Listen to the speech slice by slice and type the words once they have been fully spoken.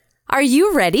Are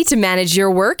you ready to manage your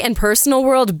work and personal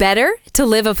world better to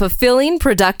live a fulfilling,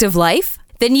 productive life?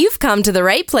 Then you've come to the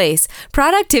right place.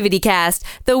 Productivity Cast,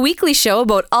 the weekly show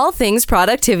about all things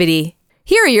productivity.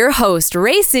 Here are your hosts,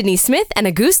 Ray Sidney Smith and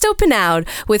Augusto Pinaud,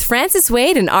 with Francis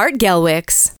Wade and Art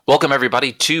Gelwicks. Welcome,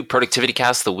 everybody, to Productivity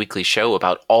Cast, the weekly show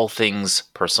about all things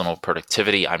personal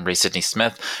productivity. I'm Ray Sidney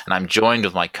Smith, and I'm joined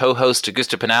with my co-host,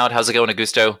 Augusto Pinaud. How's it going,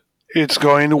 Augusto? It's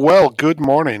going well. Good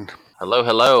morning. Hello,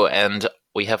 hello, and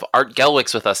we have Art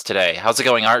Gelwicks with us today. How's it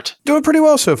going, Art? Doing pretty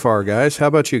well so far, guys. How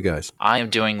about you guys? I am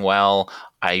doing well.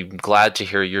 I'm glad to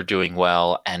hear you're doing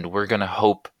well, and we're going to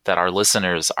hope that our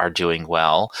listeners are doing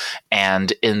well.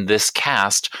 And in this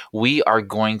cast, we are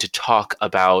going to talk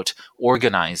about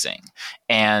organizing,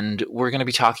 and we're going to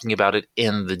be talking about it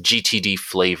in the GTD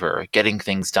flavor, Getting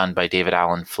Things Done by David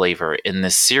Allen flavor, in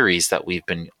this series that we've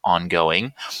been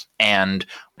ongoing. And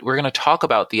we're going to talk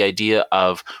about the idea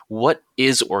of what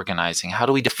is organizing? How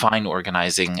do we define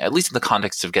organizing, at least in the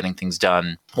context of getting things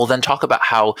done? We'll then talk about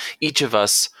how each of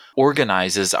us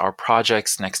organizes our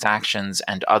projects, next actions,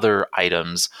 and other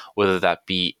items, whether that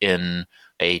be in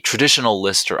a traditional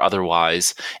list or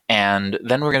otherwise. And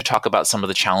then we're going to talk about some of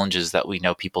the challenges that we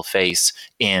know people face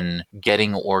in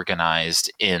getting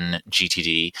organized in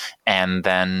GTD, and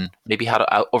then maybe how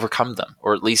to overcome them,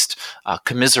 or at least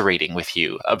commiserating with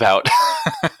you about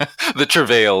the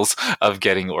travails of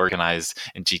getting organized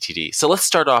in GTD. So let's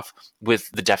start off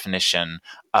with the definition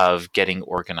of getting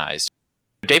organized.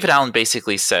 David Allen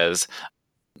basically says,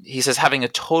 having a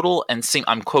total and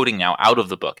I'm quoting now out of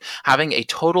the book, having a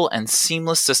total and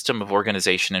seamless system of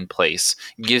organization in place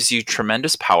gives you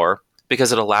tremendous power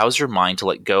because it allows your mind to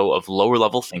let go of lower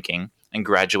level thinking and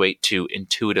graduate to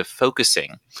intuitive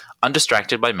focusing,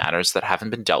 undistracted by matters that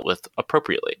haven't been dealt with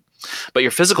appropriately. But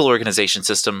your physical organization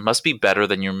system must be better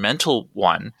than your mental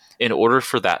one in order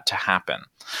for that to happen.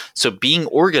 So being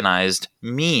organized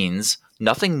means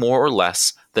nothing more or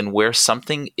less than where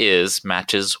something is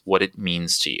matches what it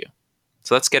means to you.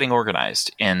 So that's getting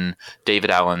organized in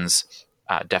David Allen's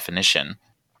definition.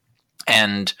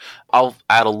 And I'll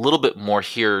add a little bit more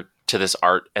here to this,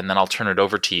 Art, and then I'll turn it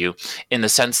over to you, in the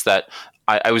sense that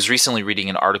I was recently reading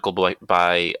an article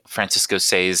by Francisco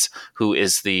Saez, who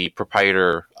is the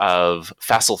proprietor of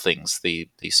Facile Things, the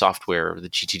software, the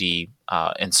GTD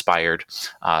inspired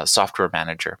software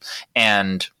manager.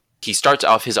 And he starts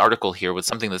off his article here with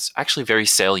something that's actually very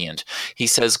salient. He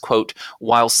says, quote,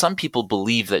 "While some people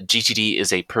believe that GTD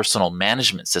is a personal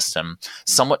management system,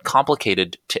 somewhat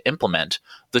complicated to implement,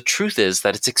 the truth is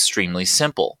that it's extremely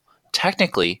simple.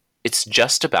 Technically, it's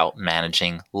just about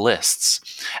managing lists.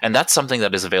 And that's something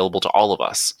that is available to all of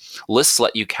us. Lists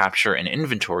let you capture an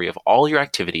inventory of all your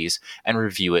activities and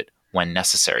review it when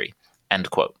necessary." End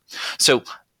quote. So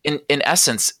in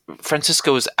essence,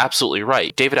 Francisco is absolutely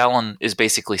right. David Allen is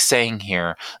basically saying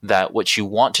here that what you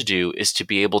want to do is to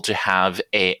be able to have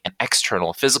an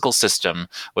external physical system,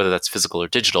 whether that's physical or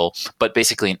digital, but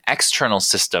basically an external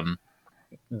system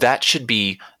that should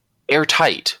be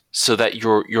airtight so that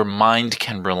your mind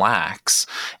can relax.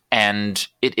 And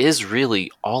it is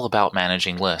really all about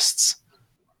managing lists.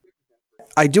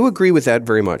 I do agree with that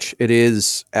very much. It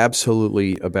is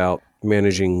absolutely about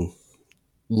managing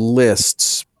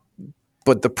lists.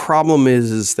 But the problem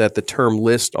is that the term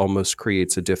list almost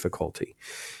creates a difficulty,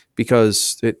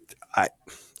 because I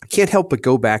can't help but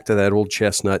go back to that old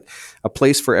chestnut, a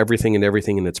place for everything and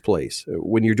everything in its place.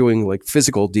 When you're doing like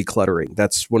physical decluttering,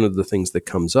 that's one of the things that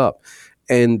comes up.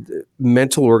 And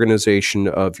mental organization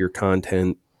of your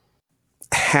content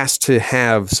has to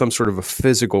have some sort of a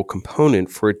physical component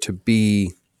for it to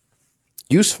be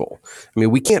useful. I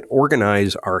mean, we can't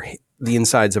organize the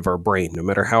insides of our brain, no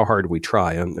matter how hard we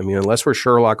try. I mean, unless we're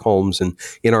Sherlock Holmes and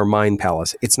in our mind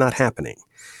palace, it's not happening.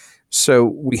 So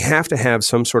we have to have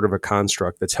some sort of a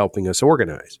construct that's helping us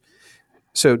organize.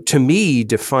 So to me,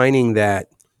 defining that,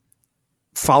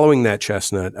 following that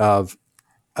chestnut of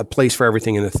a place for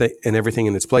everything and everything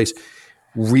in its place,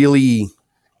 really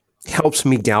helps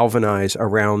me galvanize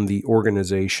around the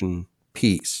organization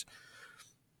piece.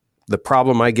 The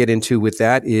problem I get into with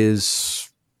that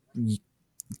is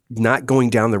not going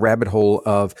down the rabbit hole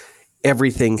of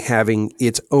everything having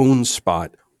its own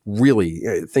spot. Really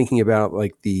thinking about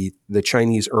like the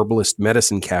Chinese herbalist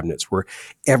medicine cabinets where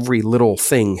every little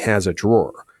thing has a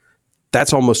drawer.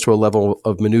 That's almost to a level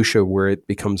of minutia where it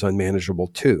becomes unmanageable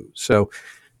too. So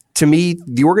to me,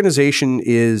 the organization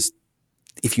is,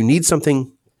 if you need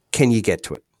something, can you get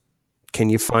to it? Can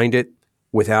you find it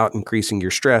without increasing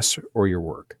your stress or your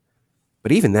work?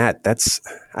 But even I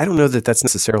don't know that that's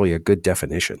necessarily a good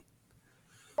definition.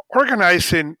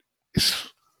 Organizing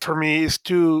for me is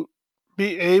to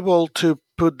be able to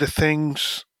put the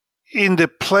things in the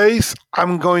place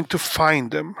I'm going to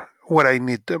find them when I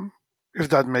need them, if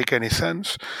that make any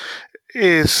sense,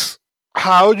 is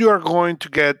how you are going to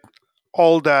get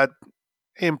all that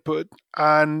input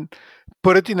and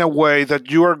put it in a way that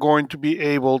you are going to be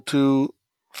able to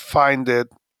find it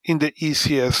in the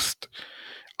easiest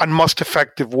and most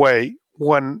effective way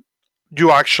when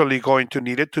you're actually going to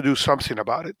need it to do something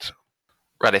about it.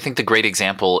 Right. I think the great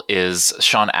example is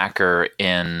Sean Acker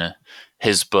in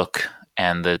his book,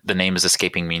 and the name is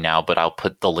escaping me now, but I'll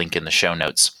put the link in the show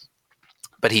notes.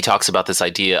 But he talks about this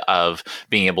idea of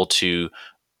being able to,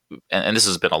 and this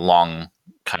has been a long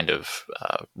kind of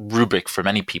rubric for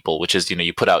many people, which is,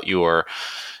 you put out your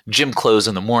gym clothes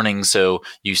in the morning, so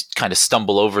you kind of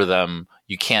stumble over them.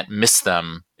 You can't miss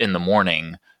them in the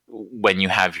morning when you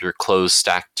have your clothes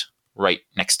stacked right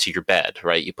next to your bed,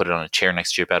 right? You put it on a chair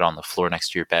next to your bed, on the floor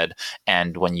next to your bed.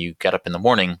 And when you get up in the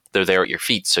morning, they're there at your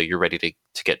feet, so you're ready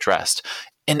to get dressed.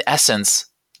 In essence,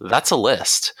 that's a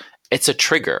list. It's a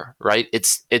trigger, right?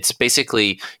 It's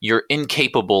basically you're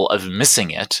incapable of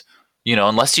missing it.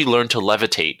 Unless you learn to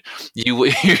levitate,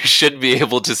 you should be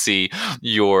able to see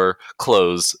your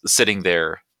clothes sitting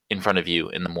there in front of you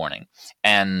in the morning.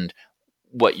 And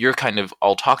what you're kind of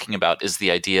all talking about is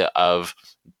the idea of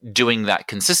doing that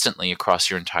consistently across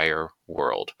your entire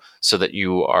world, so that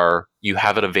you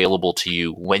have it available to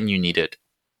you when you need it,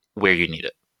 where you need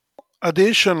it.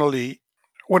 Additionally,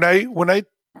 when I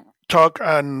talk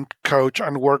and coach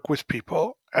and work with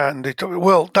people, and they tell me,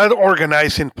 well, that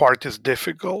organizing part is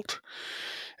difficult,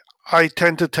 I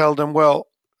tend to tell them, well,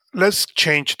 let's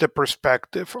change the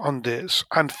perspective on this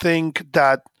and think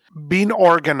that being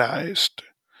organized,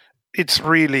 it's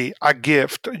really a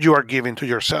gift you are giving to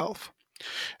yourself.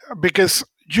 Because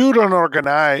you don't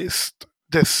organize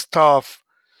the stuff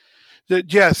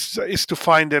that, yes, is to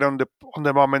find it on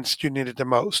the moments you need it the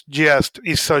most. Yes,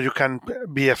 is so you can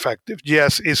be effective.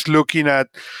 Yes, is looking at,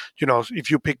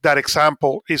 if you pick that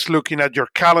example, is looking at your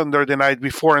calendar the night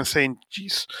before and saying,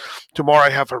 geez, tomorrow I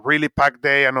have a really packed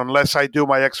day, and unless I do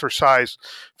my exercise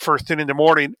first thing in the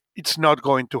morning, it's not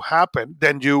going to happen.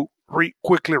 Then you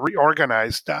quickly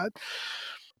reorganize that.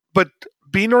 But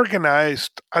being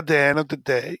organized at the end of the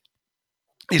day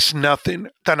is nothing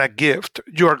than a gift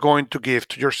you are going to give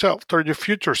to yourself, or your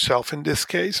future self in this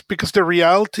case, because the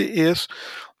reality is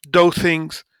those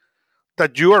things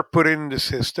that you are putting in the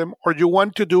system, or you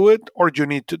want to do it, or you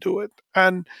need to do it.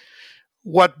 And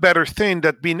what better thing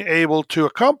than being able to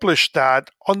accomplish that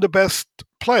on the best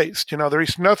place? There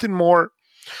is nothing more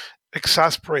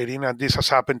exasperating, and this has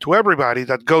happened to everybody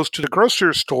that goes to the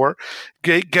grocery store,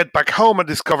 get back home and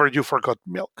discover you forgot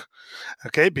milk.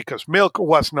 Okay, because milk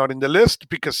was not in the list,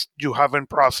 because you haven't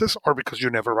processed, or because you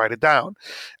never write it down.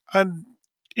 And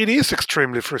it is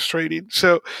extremely frustrating.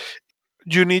 So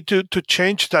you need to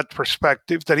change that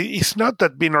perspective, that it's not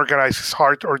that being organized is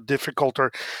hard or difficult,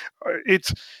 or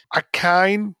it's a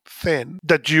kind thing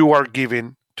that you are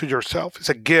giving to yourself. It's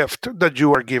a gift that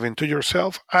you are giving to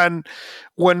yourself. And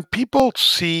when people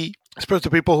see, especially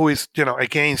people who is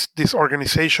against this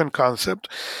organization concept,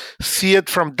 see it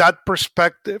from that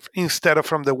perspective instead of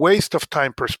from the waste of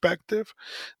time perspective,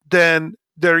 then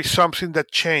there is something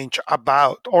that change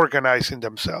about organizing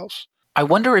themselves. I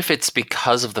wonder if it's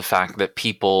because of the fact that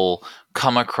people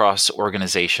come across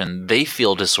organization, they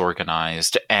feel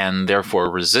disorganized and therefore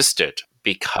resist it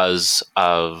because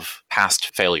of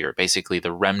past failure, basically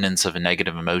the remnants of a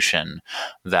negative emotion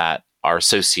that are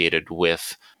associated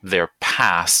with their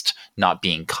past not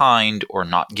being kind or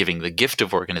not giving the gift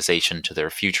of organization to their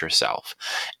future self.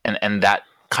 And that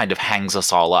kind of hangs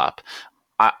us all up.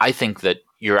 I think that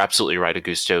you're absolutely right,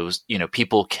 Augusto.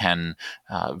 People can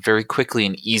very quickly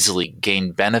and easily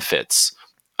gain benefits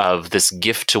of this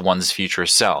gift to one's future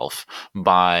self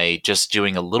by just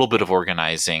doing a little bit of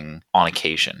organizing on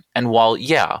occasion. And while,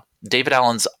 David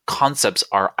Allen's concepts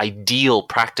are ideal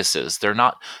practices, they're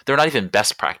not even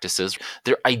best practices.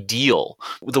 They're ideal.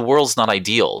 The world's not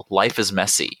ideal. Life is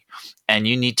messy. And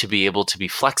you need to be able to be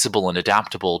flexible and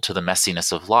adaptable to the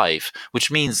messiness of life,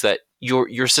 which means that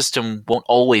your system won't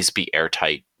always be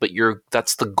airtight, but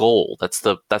that's the goal. That's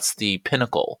the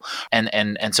pinnacle.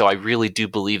 And so I really do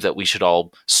believe that we should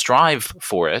all strive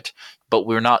for it, but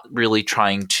we're not really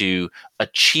trying to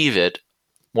achieve it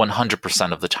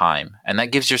 100% of the time. And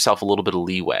that gives yourself a little bit of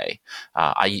leeway.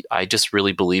 I just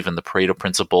really believe in the Pareto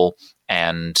principle,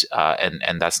 and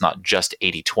that's not just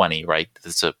 80-20, right?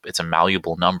 It's a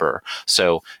malleable number.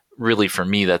 So really for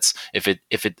me, that's if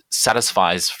it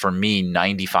satisfies for me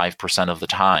 95% of the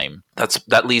time,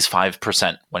 that leaves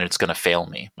 5% when it's going to fail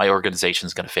me. My organization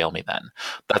is going to fail me then.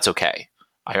 That's okay.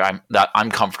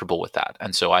 I'm comfortable with that.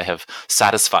 And so I have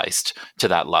satisficed to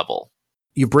that level.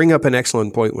 You bring up an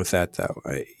excellent point with that, though.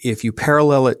 If you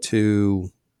parallel it to,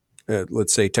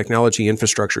 let's say, technology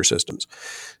infrastructure systems,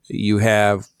 you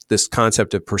have this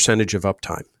concept of percentage of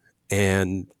uptime.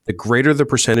 And the greater the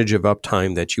percentage of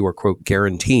uptime that you are, quote,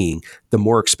 guaranteeing, the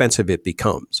more expensive it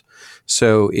becomes.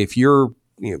 So if you're,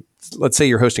 let's say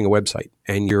you're hosting a website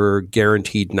and you're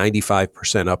guaranteed 95%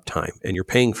 uptime and you're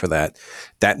paying for that,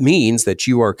 that means that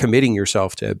you are committing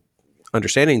yourself to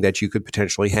understanding that you could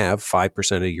potentially have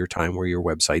 5% of your time where your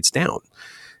website's down.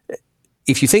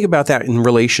 If you think about that in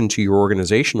relation to your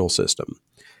organizational system,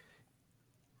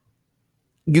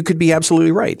 you could be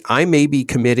absolutely right. I may be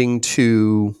committing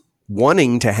to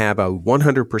wanting to have a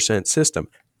 100% system.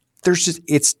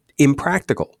 It's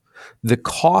impractical. The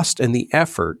cost and the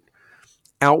effort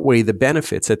outweigh the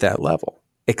benefits at that level.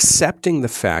 Accepting the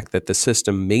fact that the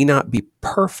system may not be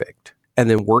perfect and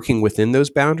then working within those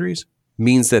boundaries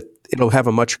means that it'll have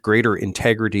a much greater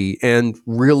integrity and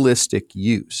realistic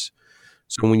use.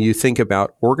 So when you think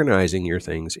about organizing your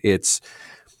things, it's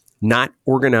not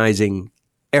organizing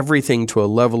everything to a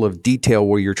level of detail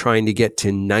where you're trying to get to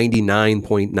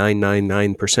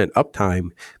 99.999% uptime,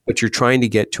 but you're trying to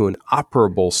get to an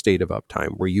operable state of uptime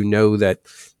where you know that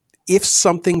if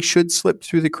something should slip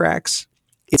through the cracks,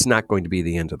 it's not going to be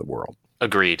the end of the world.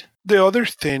 Agreed. The other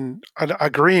thing, and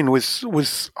agreeing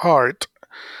with Art,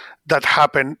 that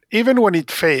happen even when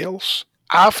it fails,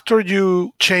 after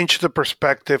you change the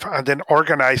perspective and then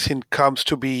organizing comes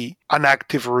to be an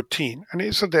active routine. And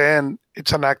it's at the end,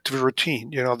 it's an active routine.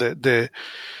 The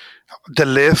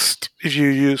list, if you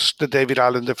use the David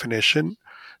Allen definition,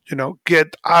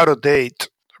 get out of date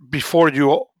before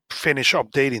you finish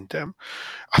updating them,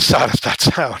 as sad as that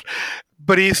sounds.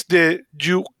 But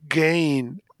you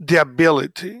gain the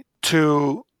ability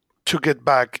to get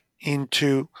back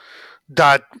into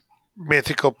that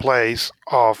mythical place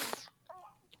of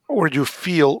where you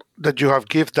feel that you have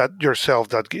given that yourself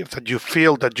that gift, that you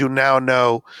feel that you now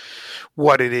know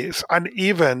what it is. And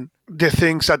even the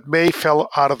things that may fall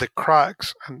out of the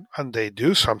cracks, and they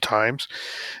do sometimes,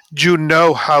 you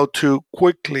know how to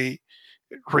quickly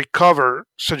recover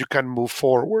so you can move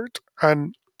forward.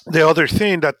 And the other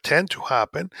thing that tend to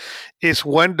happen is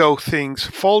when those things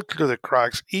fall through the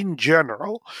cracks in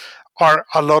general are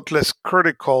a lot less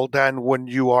critical than when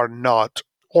you are not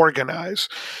organized.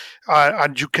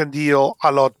 And you can deal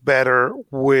a lot better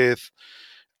with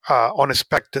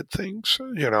unexpected things.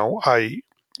 I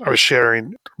was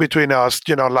sharing between us,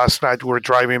 last night we were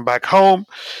driving back home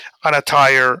and a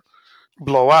tire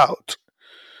blew out.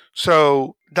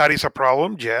 So that is a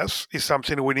problem, yes. It's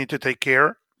something we need to take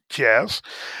care, yes.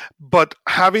 But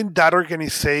having that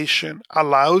organization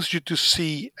allows you to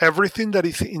see everything that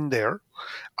is in there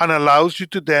and allows you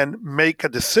to then make a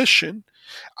decision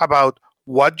about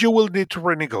what you will need to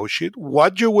renegotiate,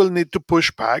 what you will need to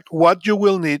push back, what you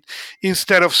will need,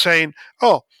 instead of saying,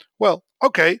 oh, well,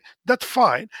 okay, that's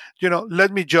fine.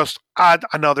 Let me just add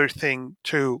another thing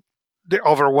to the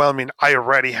overwhelming I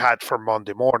already had for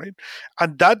Monday morning.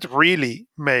 And that really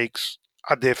makes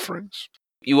a difference.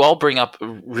 You all bring up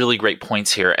really great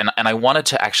points here, and I wanted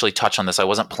to actually touch on this. I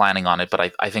wasn't planning on it,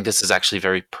 but I think this is actually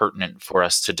very pertinent for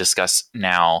us to discuss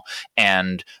now.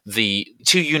 And the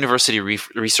two university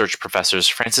research professors,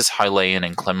 Francis Haileyan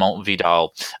and Clément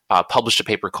Vidal, published a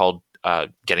paper called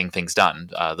Getting Things Done,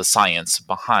 the science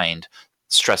behind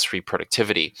stress-free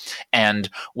productivity. And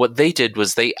what they did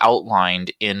was they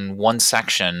outlined in one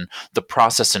section the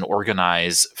process and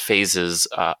organize phases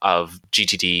of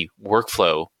GTD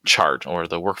workflow chart, or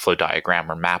the workflow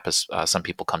diagram, or map as some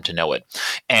people come to know it.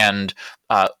 And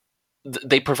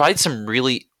they provide some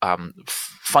really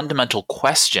fundamental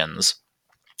questions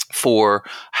for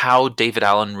how David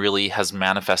Allen really has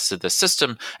manifested this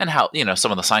system and how,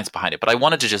 some of the science behind it. But I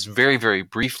wanted to just very, very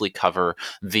briefly cover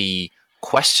the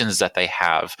questions that they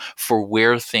have for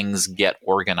where things get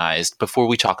organized before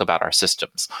we talk about our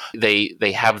systems. They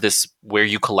have this where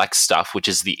you collect stuff, which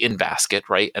is the in basket,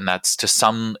 right? And that's to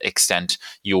some extent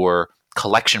your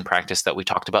collection practice that we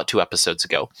talked about 2 episodes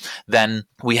ago. Then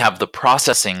we have the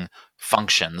processing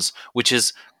functions, which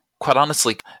is quite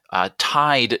honestly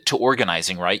tied to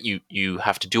organizing, right? You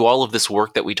have to do all of this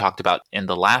work that we talked about in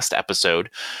the last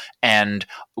episode. And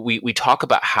we talk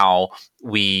about how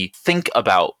we think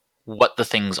about what the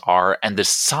things are and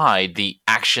decide the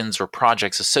actions or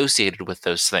projects associated with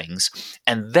those things.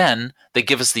 And then they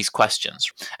give us these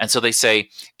questions. And so they say,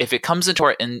 if it comes into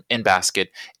our in basket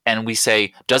and we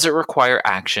say, does it require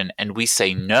action? And we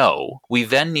say no, we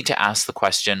then need to ask the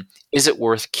question, is it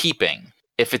worth keeping?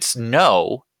 If it's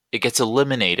no, it gets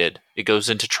eliminated. It goes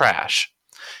into trash.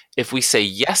 If we say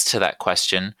yes to that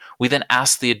question, we then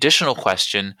ask the additional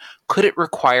question, could it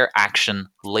require action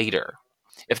later?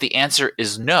 If the answer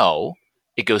is no,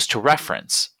 it goes to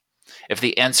reference. If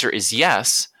the answer is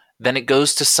yes, then it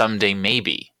goes to someday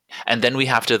maybe. And then we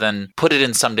have to then put it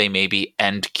in someday maybe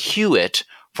and queue it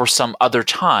for some other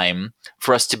time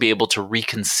for us to be able to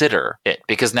reconsider it,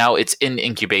 because now it's in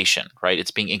incubation, right?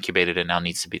 It's being incubated and now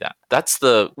needs to be that. That's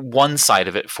the one side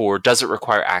of it for does it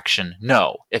require action?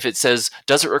 No. If it says,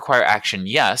 does it require action?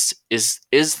 Yes. Is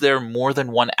there more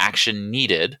than one action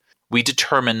needed? We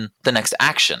determine the next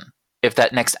action. If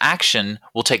that next action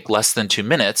will take less than 2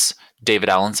 minutes, David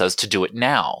Allen says to do it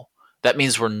now. That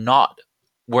means we're not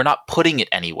putting it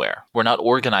anywhere. We're not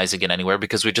organizing it anywhere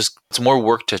because it's more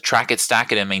work to track it,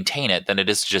 stack it, and maintain it than it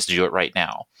is to just do it right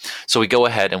now. So we go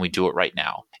ahead and we do it right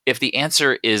now. If the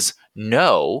answer is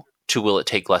no to will it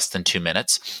take less than 2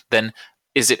 minutes, then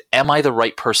am I the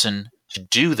right person to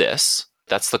do this?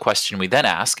 That's the question we then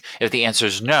ask. If the answer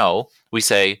is no, we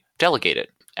say delegate it.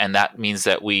 And that means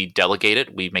that we delegate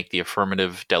it, we make the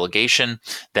affirmative delegation,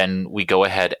 then we go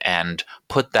ahead and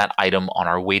put that item on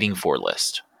our waiting for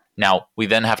list. Now, we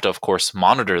then have to, of course,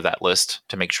 monitor that list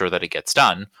to make sure that it gets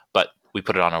done, but we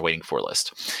put it on our waiting for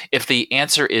list. If the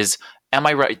answer is, am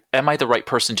I the right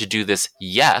person to do this?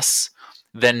 Yes,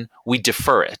 then we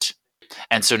defer it.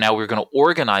 And so now we're going to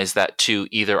organize that to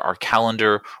either our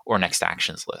calendar or next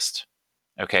actions list.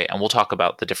 Okay, and we'll talk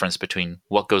about the difference between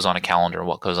what goes on a calendar and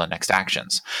what goes on next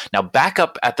actions. Now, back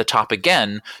up at the top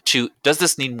again to, does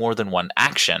this need more than one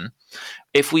action?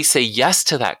 If we say yes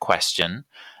to that question,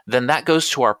 then that goes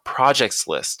to our projects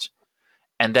list.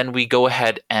 And then we go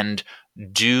ahead and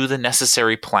do the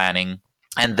necessary planning,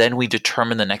 and then we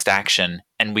determine the next action,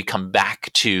 and we come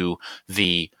back to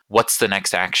what's the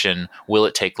next action? Will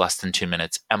it take less than 2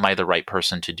 minutes? Am I the right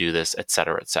person to do this? Et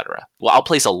cetera, et cetera. Well, I'll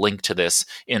place a link to this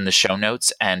in the show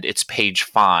notes, and it's page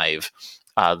 5,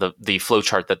 the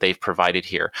flowchart that they've provided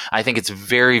here. I think it's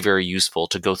very, very useful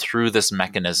to go through this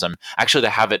mechanism, actually to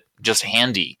have it just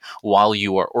handy while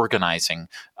you are organizing,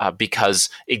 because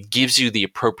it gives you the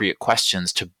appropriate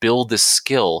questions to build this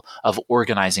skill of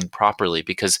organizing properly,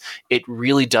 because it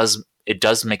really does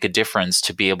make a difference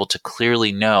to be able to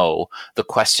clearly know the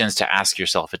questions to ask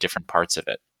yourself at different parts of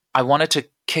it. I wanted to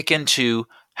kick into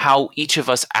how each of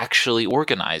us actually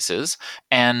organizes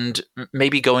and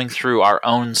maybe going through our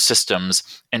own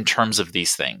systems in terms of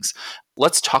these things.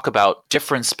 Let's talk about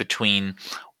difference between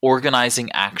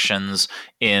organizing actions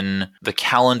in the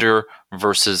calendar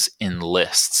versus in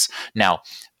lists. Now,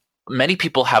 many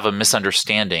people have a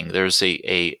misunderstanding. There's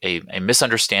a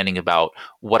misunderstanding about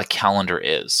what a calendar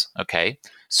is, okay?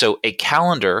 So a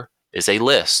calendar is a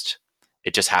list.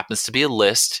 It just happens to be a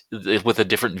list with a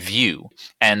different view.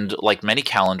 And like many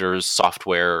calendars,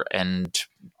 software and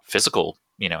physical,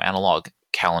 analog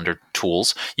calendar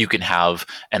tools, you can have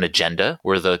an agenda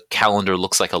where the calendar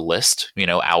looks like a list,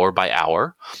 hour by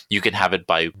hour. You can have it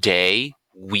by day,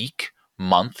 week,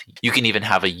 month. You can even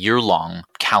have a year-long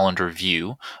calendar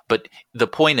view. But the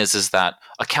point is that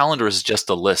a calendar is just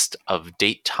a list of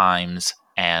date, times,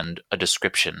 and a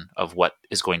description of what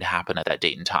is going to happen at that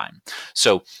date and time.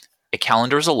 So a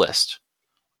calendar is a list,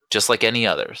 just like any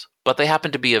others, but they happen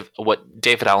to be what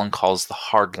David Allen calls the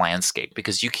hard landscape,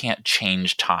 because you can't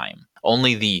change time.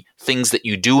 Only the things that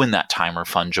you do in that time are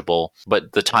fungible,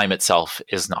 but the time itself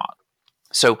is not.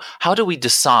 So how do we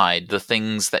decide the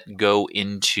things that go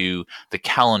into the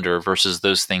calendar versus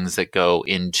those things that go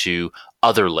into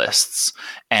other lists?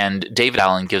 And David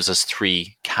Allen gives us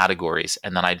 3 categories,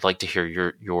 and then I'd like to hear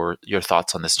your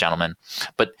thoughts on this, gentlemen.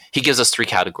 But he gives us 3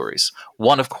 categories.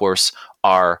 One, of course,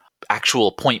 are actual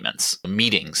appointments,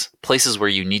 meetings, places where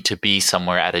you need to be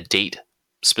somewhere at a date,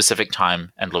 specific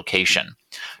time, and location.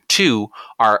 2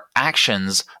 are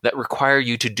actions that require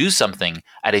you to do something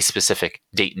at a specific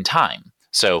date and time.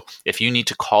 So if you need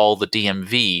to call the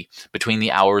DMV between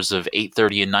the hours of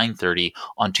 8:30 and 9:30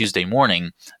 on Tuesday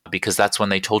morning, because that's when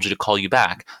they told you to call you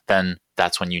back, then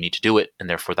that's when you need to do it, and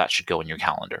therefore that should go in your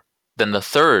calendar. Then the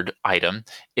third item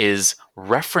is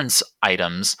reference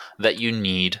items that you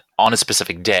need on a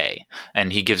specific day.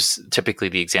 And he gives typically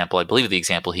the example, I believe the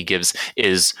example he gives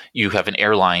is you have an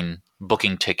airline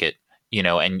booking ticket,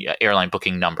 and airline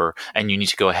booking number, and you need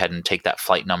to go ahead and take that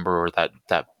flight number or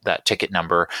that ticket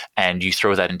number, and you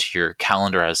throw that into your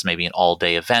calendar as maybe an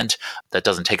all-day event that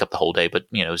doesn't take up the whole day, but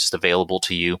it's just available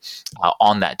to you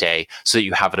on that day, so that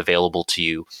you have it available to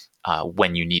you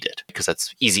when you need it, because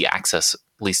that's easy access,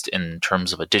 at least in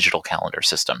terms of a digital calendar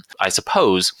system. I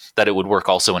suppose that it would work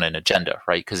also in an agenda,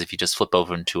 right? Because if you just flip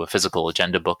over into a physical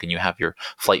agenda book and you have your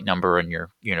flight number and your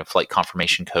flight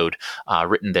confirmation code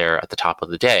written there at the top of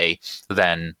the day,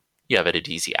 then you have it at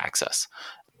easy access.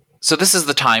 So this is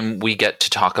the time we get to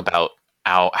talk about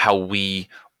how we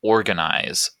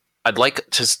organize I'd like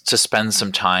to spend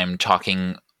some time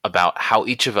talking about how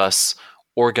each of us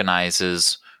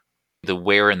organizes, the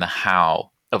where and the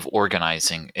how of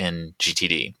organizing in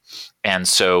GTD. And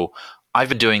so I've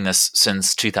been doing this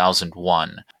since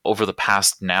 2001. Over the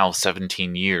past now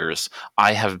 17 years,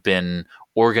 I have been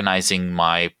organizing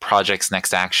my projects,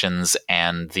 next actions,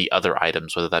 and the other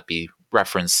items, whether that be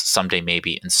reference, someday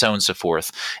maybe, and so on and so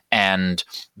forth. And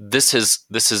this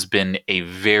has been a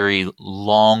very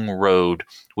long road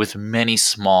with many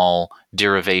small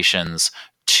derivations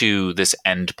to this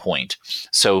end point.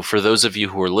 So for those of you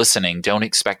who are listening, don't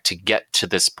expect to get to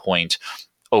this point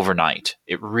overnight.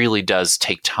 It really does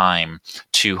take time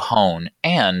to hone,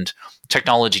 and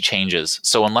technology changes.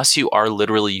 So unless you are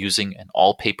literally using an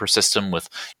all paper system with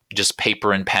just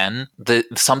paper and pen,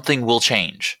 something will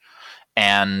change.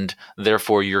 And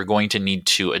therefore you're going to need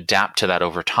to adapt to that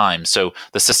over time. So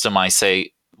the system I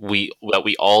say that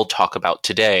we all talk about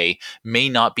today may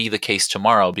not be the case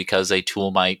tomorrow, because a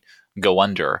tool might go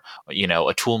under.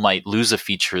 A tool might lose a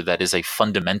feature that is a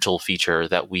fundamental feature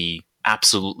that we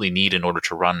absolutely need in order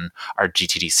to run our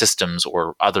GTD systems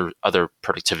or other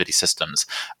productivity systems,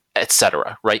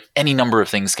 etc. Right? Any number of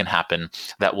things can happen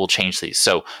that will change these.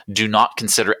 So do not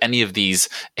consider any of these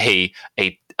a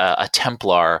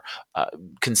Templar.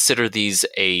 Consider these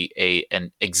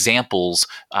an examples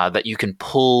that you can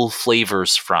pull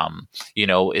flavors from.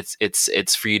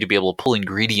 It's for you to be able to pull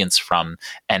ingredients from,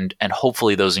 and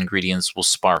hopefully those ingredients will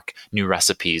spark new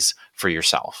recipes for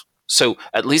yourself. So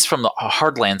at least from the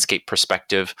hard landscape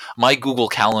perspective, my Google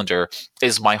Calendar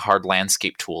is my hard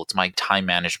landscape tool. It's my time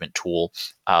management tool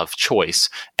of choice.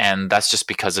 And that's just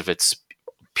because of its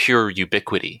pure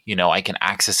ubiquity. I can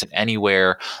access it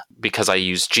anywhere because I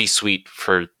use G Suite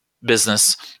for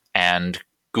business and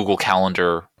Google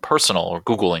Calendar personal, or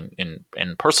Google in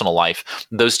personal life.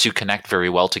 Those two connect very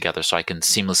well together, so I can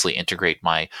seamlessly integrate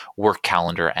my work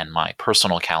calendar and my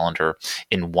personal calendar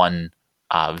in one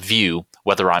view,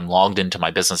 whether I'm logged into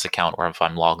my business account or if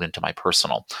I'm logged into my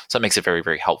personal. So that makes it very,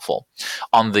 very helpful.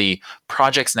 On the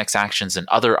projects, next actions, and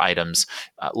other items,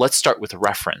 let's start with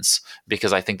reference,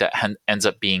 because I think that ends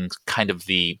up being kind of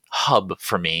the hub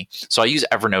for me. So I use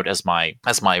Evernote as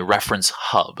my reference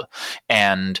hub,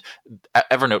 and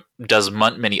Evernote does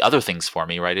many other things for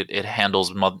me, right? It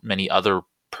handles many other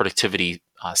productivity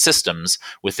systems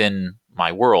within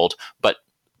my world, but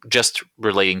just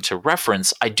relating to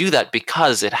reference, I do that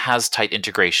because it has tight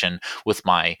integration with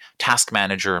my task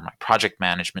manager, my project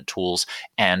management tools,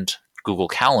 and Google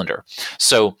Calendar.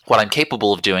 So what I'm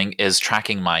capable of doing is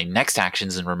tracking my next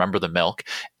actions in Remember the Milk.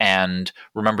 And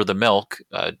Remember the Milk,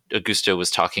 Augusto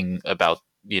was talking about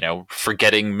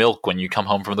forgetting milk when you come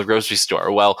home from the grocery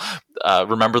store. Well,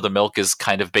 Remember the Milk is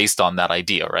kind of based on that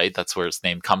idea, right? That's where its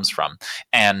name comes from.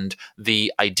 And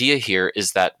the idea here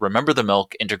is that Remember the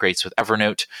Milk integrates with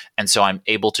Evernote. And so I'm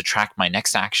able to track my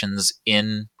next actions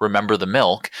in Remember the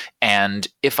Milk. And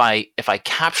if I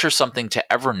capture something to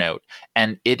Evernote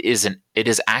and it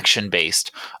is action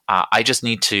based, I just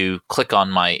need to click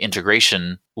on my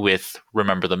integration with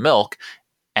Remember the Milk,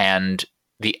 and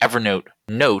the Evernote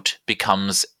note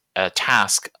becomes a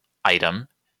task item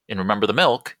in Remember the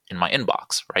Milk in my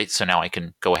inbox, right? So now I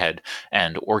can go ahead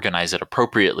and organize it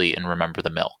appropriately in Remember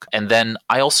the Milk. And then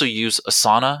I also use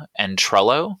Asana and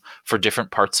Trello for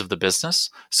different parts of the business.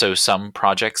 So some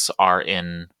projects are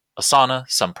in Asana,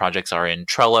 some projects are in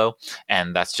Trello,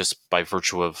 and that's just by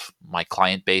virtue of my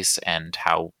client base and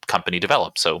how company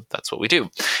develops. So that's what we do.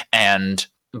 And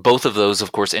both of those,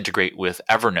 of course, integrate with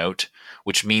Evernote,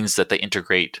 which means that they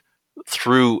integrate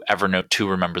through Evernote to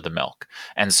Remember the Milk.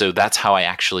 And so that's how I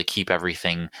actually keep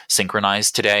everything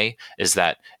synchronized today, is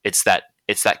that it's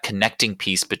that connecting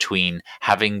piece between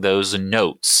having those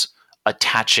notes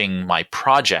attaching my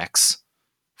projects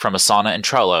from Asana and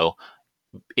Trello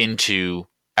into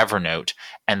Evernote,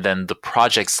 and then the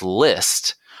projects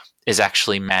list is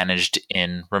actually managed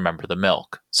in Remember the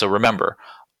Milk. So remember,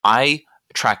 I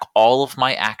track all of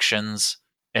my actions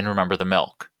and Remember the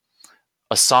Milk.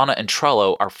 Asana and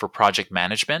Trello are for project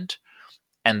management,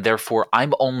 and therefore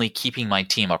I'm only keeping my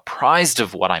team apprised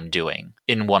of what I'm doing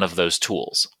in one of those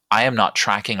tools. I am not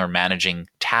tracking or managing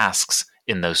tasks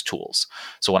in those tools.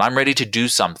 So when I'm ready to do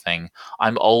something,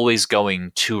 I'm always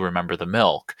going to Remember the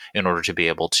Milk in order to be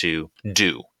able to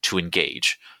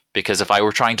engage. Because if I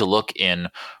were trying to look in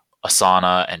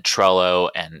Asana and Trello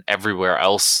and everywhere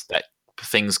else that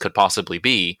things could possibly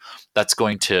be, that's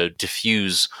going to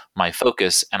diffuse my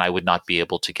focus and I would not be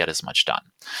able to get as much done.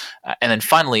 And then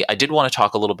finally, I did want to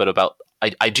talk a little bit about,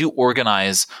 I do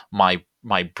organize my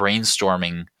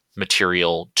brainstorming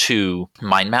material to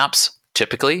mind maps,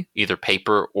 typically, either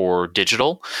paper or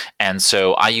digital. And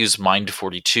so I use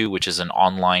Mind42, which is an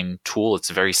online tool. It's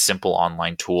a very simple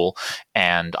online tool,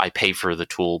 and I pay for the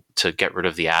tool to get rid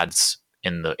of the ads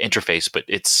in the interface, but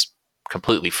it's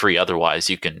completely free. Otherwise,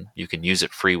 you can use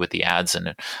it free with the ads,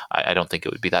 and I don't think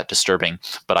it would be that disturbing.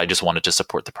 But I just wanted to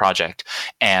support the project,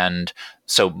 and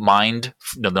so Mind,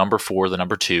 the number 4, the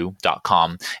number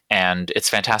 2.com, and it's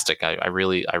fantastic. I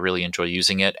really enjoy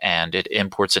using it, and it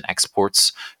imports and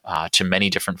exports to many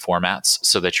different formats,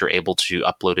 so that you're able to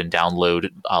upload and download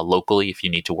locally if you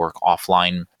need to work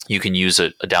offline. You can use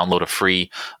download a free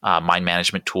mind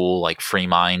management tool like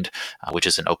FreeMind, which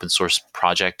is an open source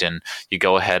project, and you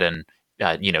go ahead and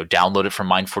download it from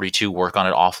Mind42, work on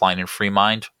it offline in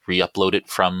FreeMind, re-upload it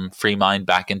from FreeMind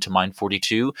back into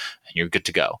Mind42, and you're good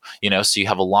to go. So you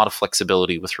have a lot of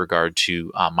flexibility with regard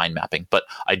to mind mapping. But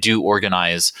I do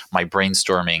organize my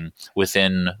brainstorming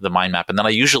within the mind map, and then I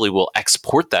usually will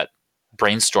export that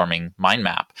brainstorming mind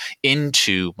map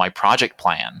into my project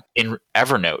plan in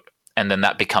Evernote. And then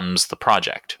that becomes the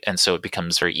project. And so it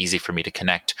becomes very easy for me to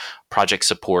connect project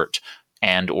support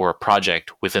and or a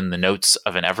project within the notes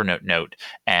of an Evernote note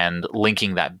and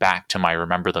linking that back to my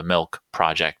Remember the Milk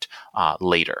project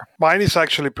later. Mine is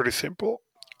actually pretty simple.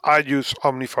 I use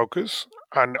OmniFocus,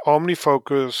 and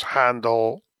OmniFocus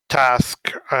handle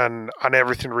task and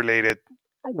everything related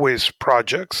with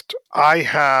projects. I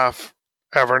have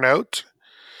Evernote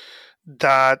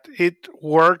that it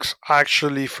works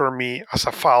actually for me as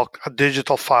a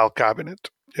digital file cabinet.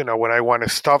 When I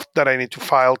want stuff that I need to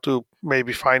file to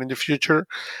maybe find in the future,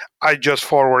 I just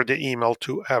forward the email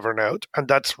to Evernote. And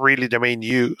that's really the main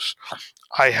use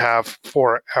I have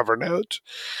for Evernote.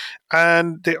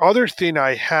 And the other thing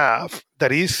I have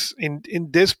that is in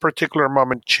this particular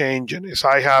moment changing is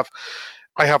I have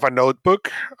a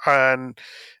notebook, and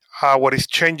what is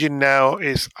changing now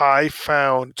is I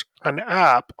found an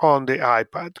app on the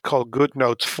iPad called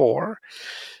GoodNotes 4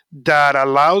 that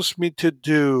allows me to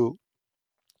do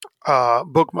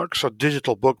bookmarks, so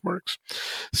digital bookmarks.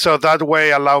 So that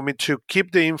way allow me to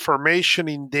keep the information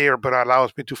in there, but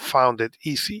allows me to find it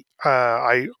easy.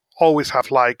 I always have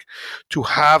to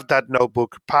have that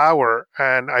notebook power,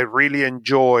 and I really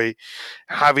enjoy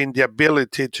having the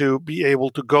ability to be able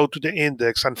to go to the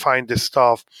index and find the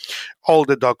stuff, all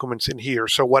the documents in here.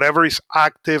 So whatever is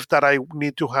active that I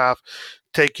need to have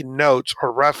taking notes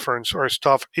or reference or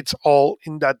stuff, it's all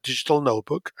in that digital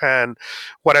notebook, and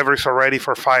whatever is already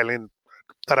for filing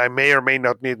that I may or may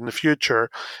not need in the future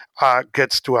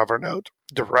gets to Evernote.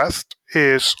 The rest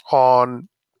is on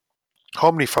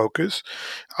OmniFocus,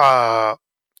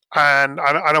 and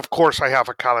of course I have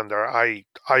a calendar. I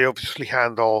obviously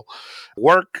handle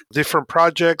work, different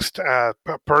projects,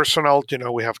 personal.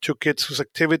 We have 2 kids whose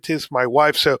activities, my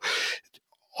wife, so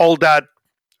all that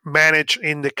manage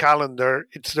in the calendar.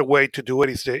 It's the way to do it.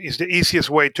 It's the easiest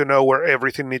way to know where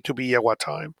everything needs to be at what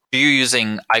time. Are you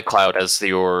using iCloud as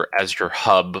your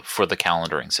hub for the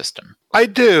calendaring system? I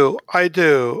do.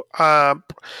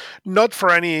 Not for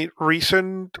any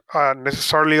reason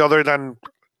necessarily other than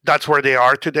that's where they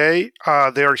are today.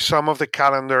 There are some of the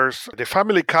calendars. The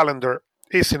family calendar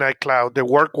is in iCloud. The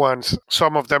work ones,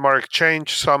 some of them are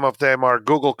Exchange, some of them are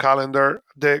Google Calendar.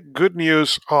 The good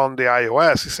news on the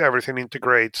iOS is everything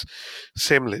integrates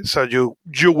seamlessly. So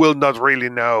you will not really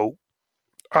know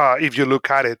if you look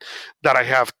at it that I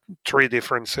have 3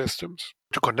 different systems.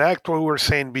 To connect what we were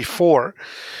saying before,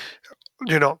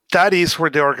 that is where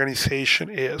the organization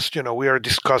is. We are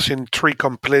discussing 3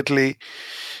 completely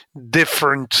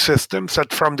different systems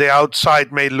that from the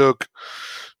outside may look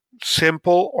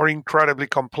simple or incredibly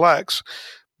complex.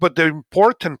 But the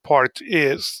important part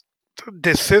is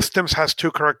the systems has 2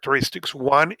 characteristics.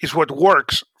 One is what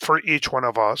works for each one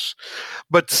of us.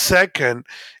 But second,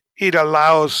 it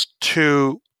allows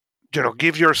to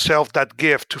give yourself that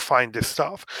gift to find this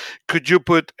stuff. Could you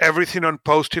put everything on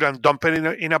Post-it and dump it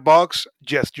in a box?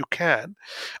 Yes, you can.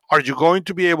 Are you going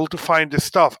to be able to find this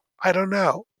stuff? I don't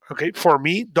know. Okay, for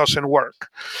me, doesn't work.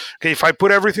 Okay, if I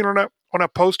put everything on a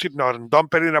Post-it note and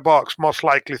dump it in a box, most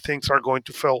likely things are going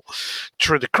to fall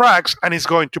through the cracks, and it's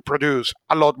going to produce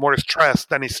a lot more stress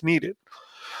than is needed.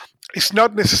 It's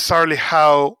not necessarily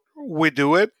how we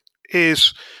do it,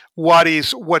 is what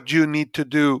you need to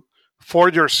do for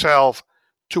yourself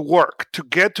to work, to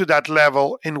get to that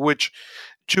level in which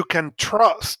you can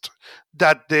trust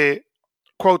that the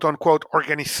quote-unquote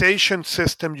organization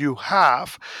system you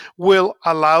have will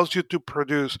allow you to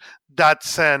produce that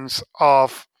sense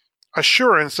of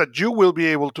assurance that you will be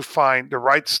able to find the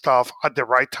right stuff at the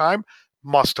right time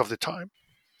most of the time.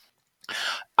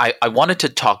 I wanted to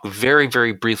talk very,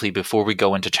 very briefly before we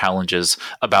go into challenges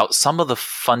about some of the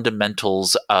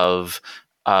fundamentals of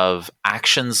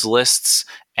actions lists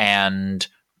and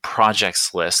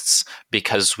projects lists,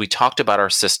 because we talked about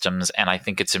our systems, and I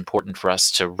think it's important for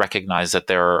us to recognize that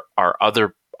there are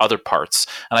other parts.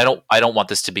 And I don't want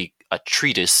this to be a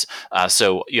treatise,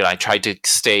 so I tried to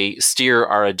steer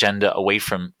our agenda away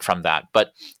from that.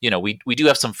 But we do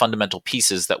have some fundamental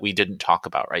pieces that we didn't talk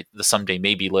about, right? The someday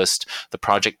maybe list, the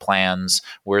project plans,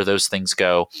 where those things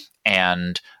go,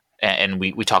 and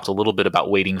we talked a little bit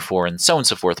about waiting for and so on and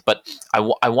so forth. But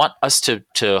I want us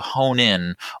to hone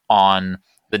in on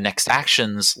the next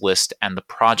actions list and the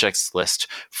projects list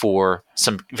for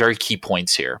some very key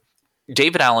points here.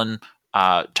 David Allen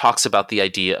talks about the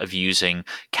idea of using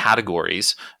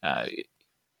categories,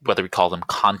 whether we call them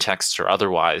contexts or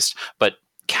otherwise, but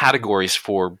categories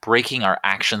for breaking our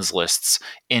actions lists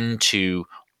into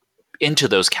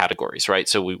those categories, right?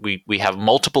 So we have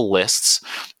multiple lists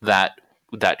that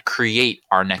create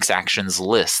our next actions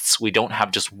lists. We don't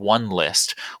have just one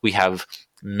list. We have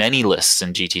many lists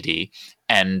in GTD.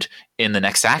 And in the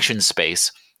next action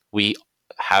space, we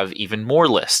have even more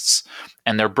lists,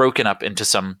 and they're broken up into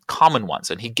some common ones.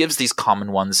 And he gives these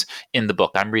common ones in the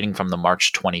book. I'm reading from the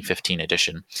March 2015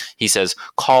 edition. He says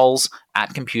calls,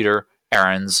 at computer,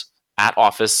 errands, at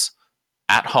office,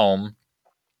 at home,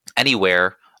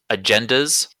 anywhere,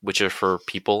 agendas, which are for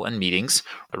people and meetings,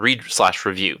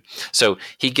 read/review. So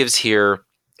he gives here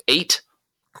 8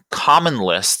 common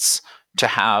lists to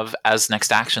have as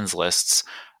next actions lists.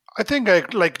 I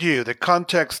think, like you, the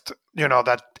context,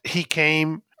 that he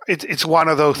came, it's one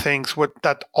of those things with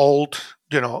that old,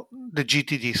 the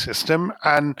GTD system,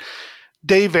 and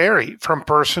they vary from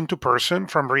person to person,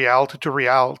 from reality to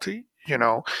reality,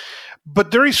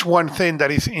 But there is one thing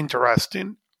that is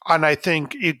interesting, and I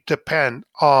think it depends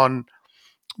on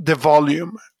the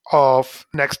volume of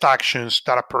next actions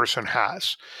that a person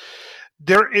has.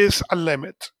 There is a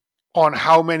limit on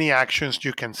how many actions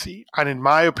you can see. And in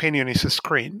my opinion, it's a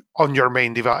screen on your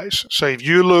main device. So if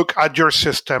you look at your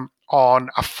system on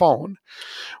a phone,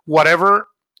 whatever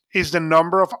is the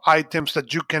number of items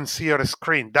that you can see on a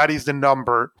screen, that is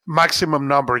the maximum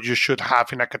number you should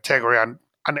have in a category on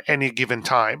any given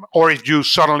time. Or if you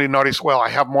suddenly notice, well, I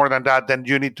have more than that, then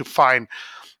you need to find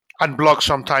and block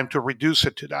some time to reduce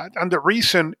it to that. And the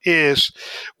reason is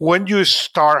when you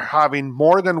start having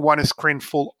more than one screen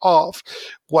full of,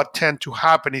 what tends to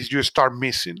happen is you start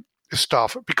missing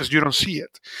stuff because you don't see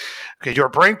it. Okay, your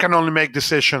brain can only make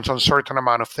decisions on a certain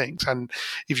amount of things. And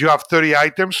if you have 30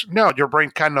 items, no, your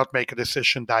brain cannot make a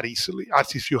decision that easily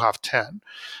as if you have 10.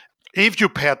 If you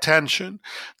pay attention,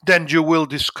 then you will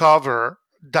discover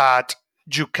that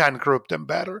you can group them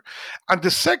better. And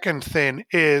the second thing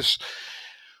is,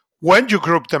 when you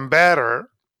group them better,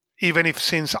 even if it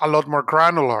seems a lot more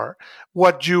granular,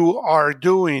 what you are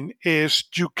doing is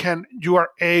you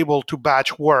are able to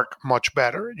batch work much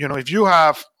better. If you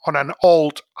have on an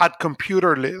old at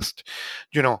computer list,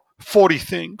 40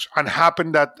 things, and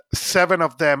happen that 7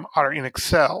 of them are in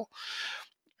Excel,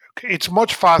 it's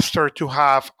much faster to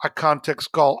have a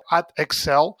context call at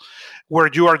Excel,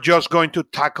 where you are just going to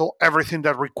tackle everything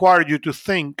that requires you to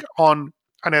think on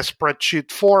a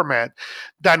spreadsheet format,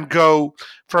 than go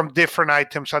from different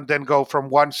items and then go from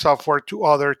one software to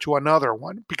another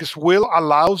one, because Will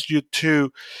allows you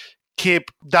to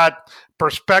keep that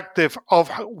perspective of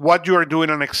what you are doing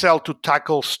in Excel to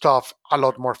tackle stuff a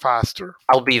lot more faster.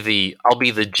 I'll be the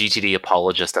GTD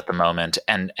apologist at the moment,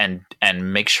 and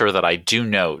make sure that I do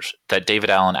note that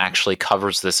David Allen actually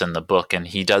covers this in the book, and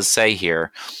he does say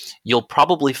here, you'll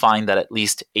probably find that at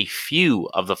least a few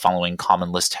of the following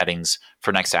common list headings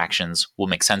for next actions will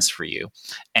make sense for you.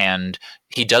 And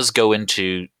he does go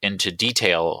into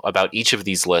detail about each of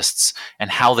these lists and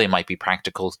how they might be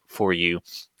practical for you.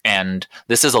 And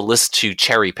this is a list to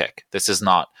cherry pick. This is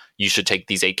not, you should take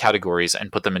these 8 categories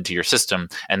and put them into your system,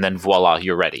 and then voila,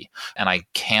 you're ready. And I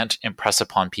can't impress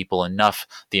upon people enough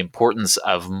the importance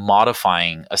of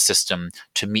modifying a system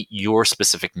to meet your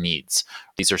specific needs.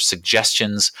 These are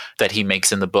suggestions that he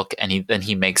makes in the book, and then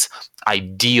he makes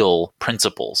ideal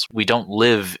principles. We don't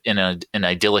live in an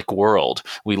idyllic world.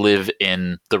 We live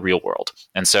in the real world.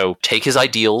 And so take his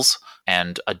ideals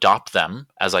and adopt them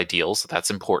as ideals.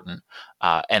 That's important.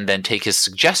 And then take his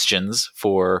suggestions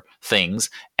for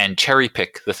things and cherry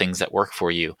pick the things that work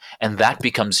for you. And that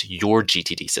becomes your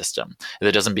GTD system.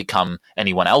 It doesn't become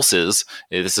anyone else's.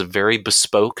 This is a very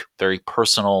bespoke, very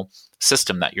personal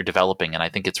system that you're developing. And I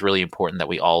think it's really important that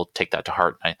we all take that to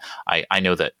heart. I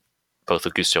know that both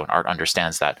Augusto and Art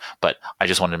understands that, but I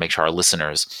just wanted to make sure our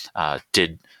listeners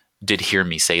did hear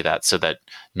me say that, so that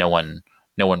no one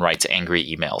no one writes angry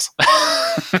emails.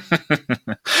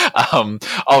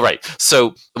 All right.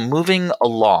 So moving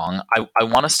along, I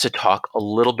want us to talk a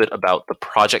little bit about the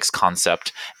projects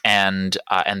concept, and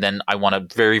then I want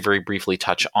to very, very briefly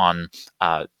touch on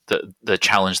the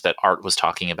challenge that Art was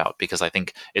talking about, because I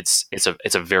think it's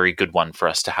a very good one for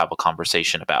us to have a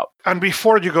conversation about. And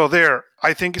before you go there,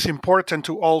 I think it's important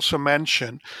to also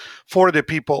mention for the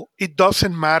people, it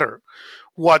doesn't matter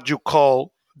what you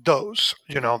call those.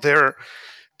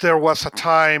 There was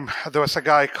a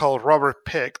guy called Robert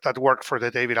Pick that worked for the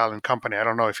David Allen Company. I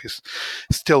don't know if he's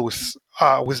still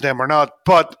with them or not,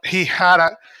 but he had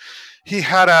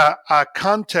a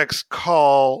context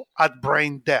called At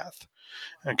Brain Death.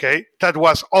 Okay, that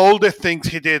was all the things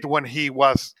he did when he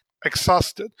was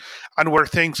exhausted, and were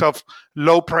things of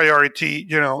low priority,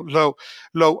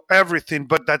 low everything,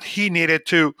 but that he needed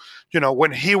to,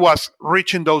 when he was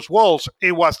reaching those walls,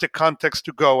 it was the context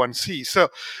to go and see. So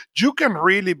you can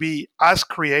really be as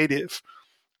creative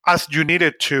as you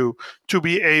needed to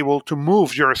be able to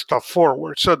move your stuff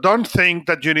forward. So don't think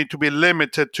that you need to be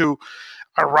limited to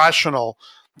a rational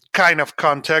kind of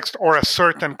context or a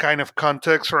certain kind of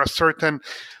context or a certain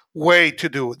way to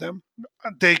do them.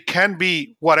 They can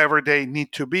be whatever they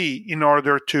need to be in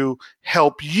order to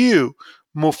help you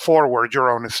move forward your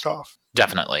own stuff.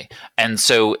 Definitely. And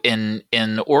so in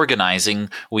organizing,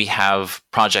 we have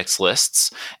projects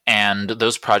lists, and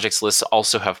those projects lists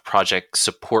also have project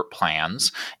support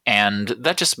plans. And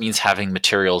that just means having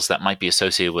materials that might be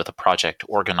associated with a project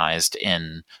organized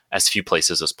in as few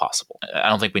places as possible. I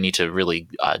don't think we need to really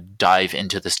dive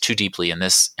into this too deeply in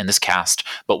this cast,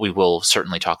 but we will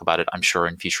certainly talk about it, I'm sure,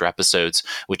 in future episodes,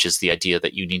 which is the idea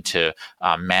that you need to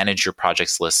manage your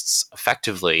projects lists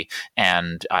effectively.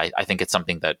 And I think it's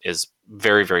something that is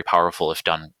very, very powerful if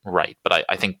done right. But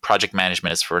I think project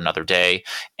management is for another day.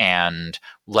 And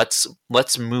let's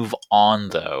move on,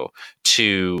 though,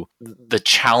 to the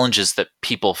challenges that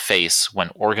people face when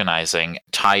organizing,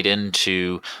 tied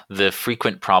into the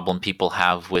frequent problem people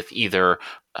have with either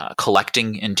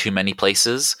collecting in too many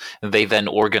places. They then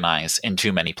organize in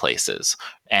too many places.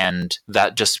 And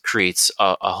that just creates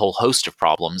a whole host of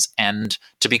problems. And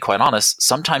to be quite honest,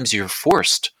 sometimes you're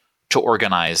forced to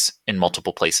organize in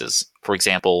multiple places. For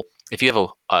example, if you have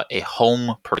a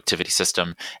home productivity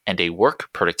system and a work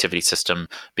productivity system,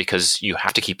 because you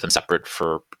have to keep them separate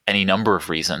for any number of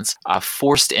reasons,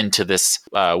 forced into this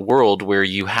world where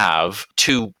you have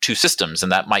two systems,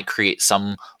 and that might create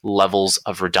some levels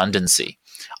of redundancy.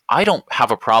 I don't have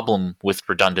a problem with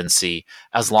redundancy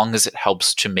as long as it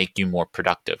helps to make you more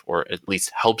productive, or at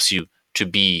least helps you to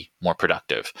be more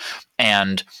productive.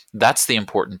 And that's the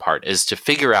important part, is to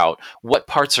figure out what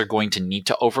parts are going to need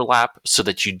to overlap so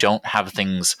that you don't have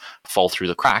things fall through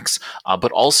the cracks,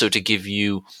 but also to give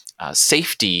you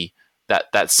safety,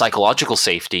 that psychological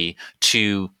safety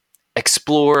to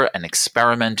explore and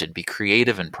experiment and be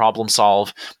creative and problem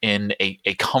solve in a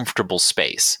comfortable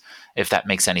space, if that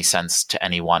makes any sense to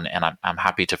anyone. And I'm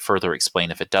happy to further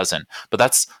explain if it doesn't. But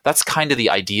that's kind of the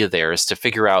idea there, is to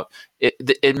figure out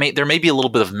there may be a little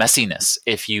bit of messiness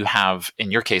if you have,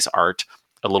 in your case, Art,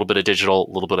 a little bit of digital,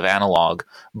 a little bit of analog,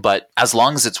 but as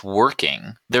long as it's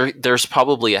working, there's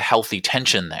probably a healthy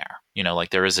tension there. Like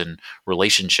there is in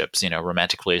relationships.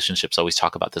 Romantic relationships always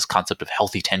talk about this concept of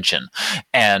healthy tension,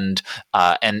 and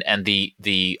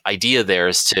the idea there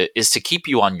is to keep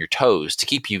you on your toes, to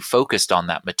keep you focused on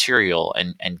that material,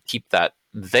 and keep that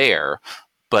there,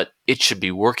 but it should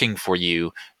be working for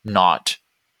you, not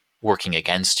working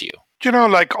against you.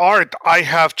 Like Art, I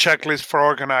have checklists for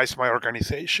organize my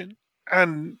organization.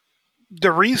 And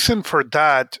the reason for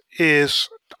that is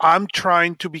I'm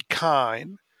trying to be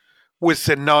kind with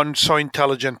the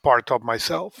non-so-intelligent part of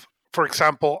myself. For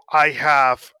example, I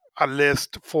have a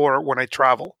list for when I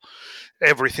travel,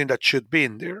 everything that should be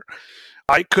in there.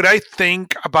 Could I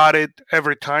think about it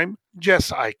every time?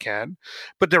 Yes, I can.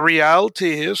 But the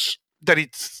reality is that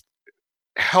it's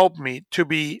helped me to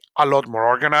be a lot more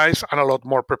organized and a lot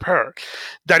more prepared.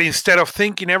 That instead of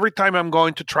thinking every time I'm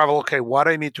going to travel, okay, what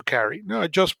I need to carry, no, I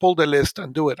just pull the list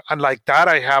and do it. And like that,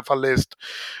 I have a list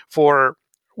for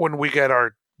when we get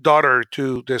our daughter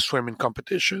to the swimming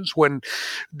competitions, when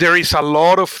there is a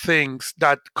lot of things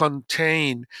that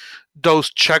contain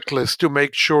those checklists to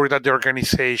make sure that the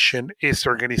organization is the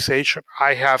organization.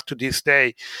 I have to this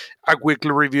day a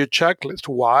weekly review checklist.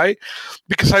 Why?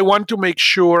 Because I want to make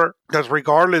sure that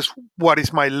regardless what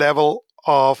is my level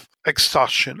of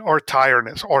exhaustion or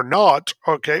tiredness or not,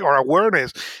 okay, or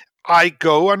awareness, I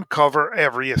go and cover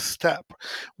every step.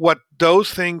 What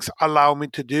those things allow me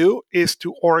to do is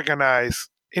to organize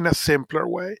in a simpler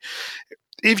way.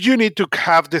 If you need to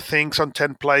have the things on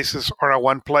 10 places or at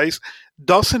one place,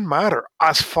 doesn't matter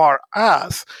as far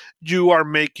as you are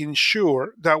making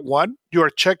sure that one, you are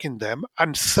checking them,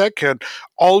 and second,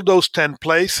 all those 10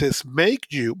 places make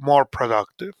you more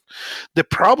productive. The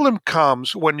problem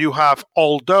comes when you have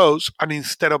all those, and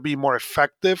instead of being more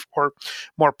effective or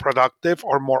more productive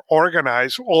or more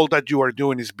organized, all that you are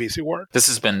doing is busy work. This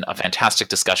has been a fantastic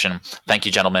discussion. Thank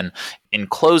you, gentlemen. In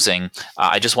closing,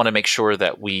 I just want to make sure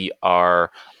that we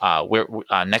are,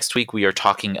 next week we are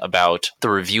talking about the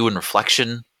review and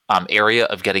reflection area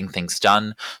of getting things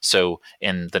done. So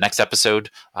in the next episode,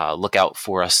 look out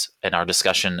for us in our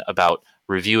discussion about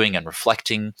reviewing and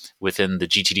reflecting within the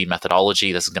GTD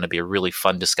methodology. This is going to be a really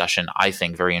fun discussion, I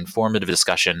think, very informative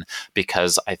discussion,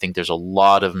 because I think there's a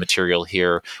lot of material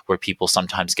here where people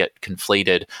sometimes get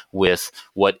conflated with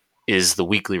what is the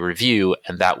weekly review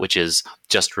and that which is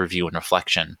just review and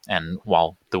reflection. And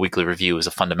while the weekly review is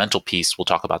a fundamental piece, we'll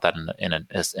talk about that in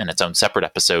its own separate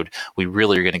episode. We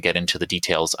really are going to get into the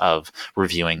details of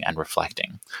reviewing and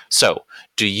reflecting. So,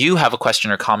 do you have a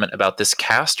question or comment about this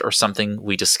cast or something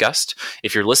we discussed?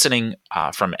 If you're listening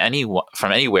from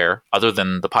anywhere other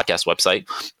than the podcast website,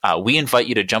 we invite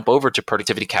you to jump over to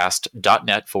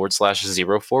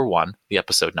productivitycast.net/041, the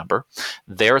episode number.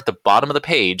 There at the bottom of the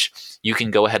page, you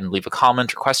can go ahead and leave a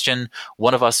comment or question.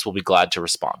 One of us will be glad to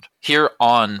respond. Here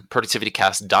on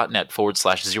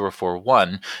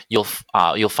productivitycast.net/041,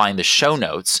 you'll find the show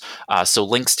notes. So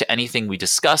links to anything we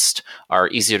discussed are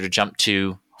easier to jump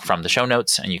to from the show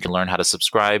notes, and you can learn how to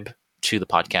subscribe to the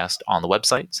podcast on the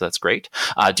website. So that's great.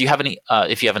 Do you have any?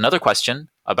 If you have another question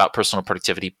about personal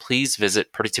productivity, please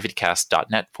visit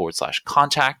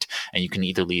productivitycast.net/contact, and you can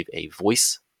either leave a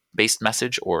voice-based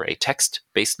message or a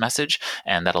text-based message,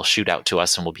 and that'll shoot out to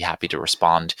us, and we'll be happy to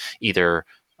respond either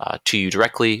to you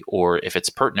directly or, if it's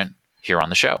pertinent, here on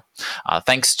the show.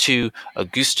 Thanks to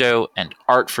Augusto and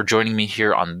Art for joining me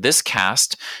here on this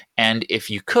cast. And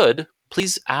if you could,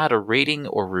 please add a rating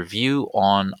or review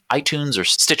on iTunes or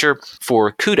Stitcher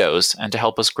for kudos and to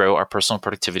help us grow our personal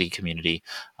productivity community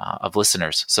of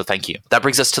listeners. So thank you. That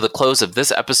brings us to the close of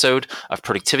this episode of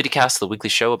Productivity Cast, the weekly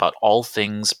show about all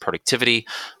things productivity.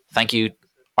 Thank you,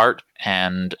 Art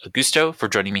and Augusto, for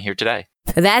joining me here today.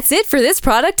 That's it for this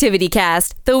Productivity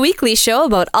Cast, the weekly show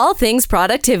about all things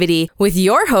productivity, with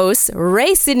your hosts,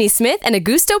 Ray Sidney Smith and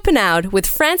Augusto Pinaud, with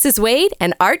Francis Wade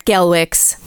and Art Gelwicks.